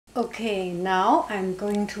Okay, now I'm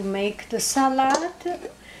going to make the salad.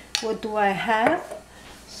 What do I have?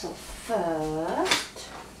 So first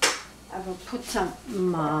I will put some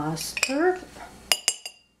mustard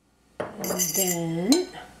and then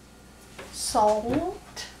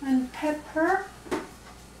salt and pepper.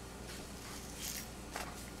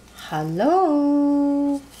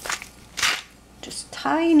 Hello. Just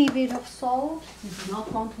tiny bit of salt. You do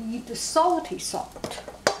not want to eat the salty salt.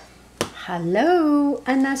 Hello.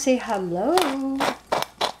 Anna, say hello.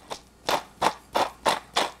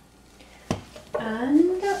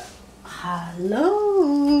 And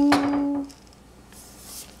hello.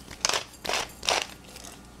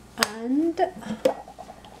 And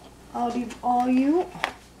olive oil.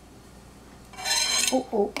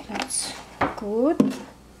 Oh, that's good.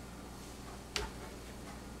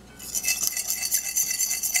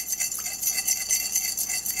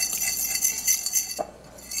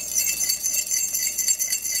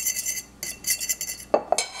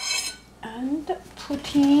 And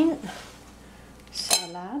put in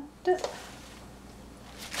salad,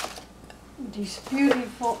 this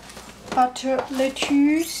beautiful butter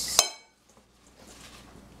lettuce,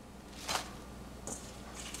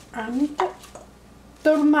 and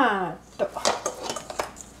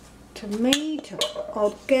tomato,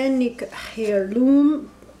 organic heirloom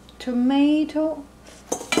tomato,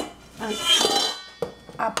 and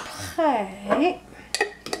après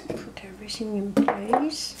put everything in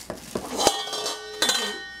place.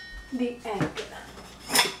 The egg.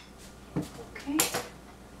 Okay,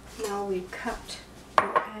 now we cut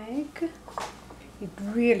the egg. It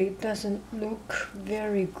really doesn't look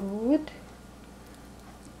very good.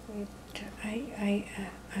 I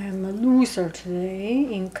am a loser today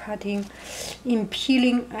in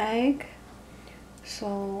peeling egg,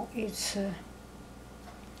 so it's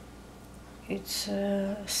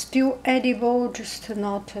still edible, just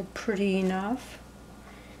not pretty enough.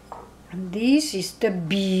 And this is the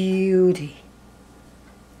beauty.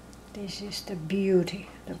 This is the beauty,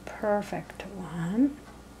 the perfect one.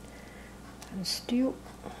 And still,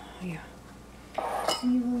 yeah.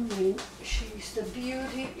 Even when she's the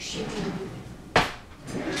beauty, she will.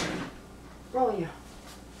 Oh yeah.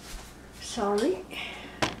 Sorry.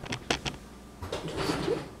 Just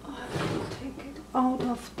take it out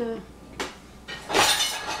of the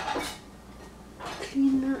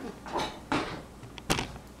cleaner.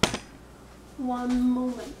 One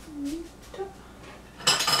moment.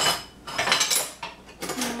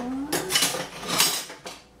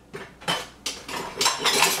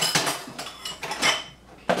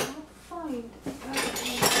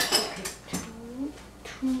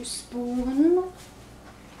 Two spoons.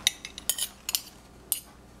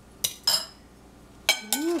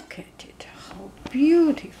 Look at it, how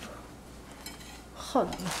beautiful.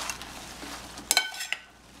 Hello.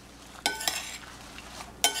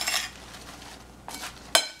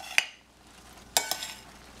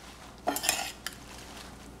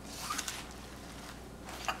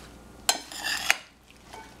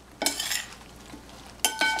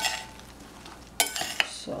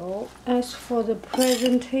 So as for the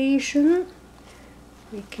presentation,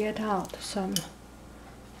 we get out some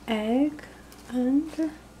egg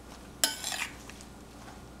and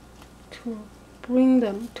to bring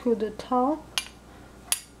them to the top,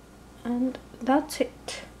 and that's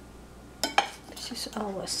it. This is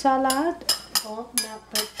our salad. Bon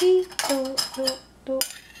appetito.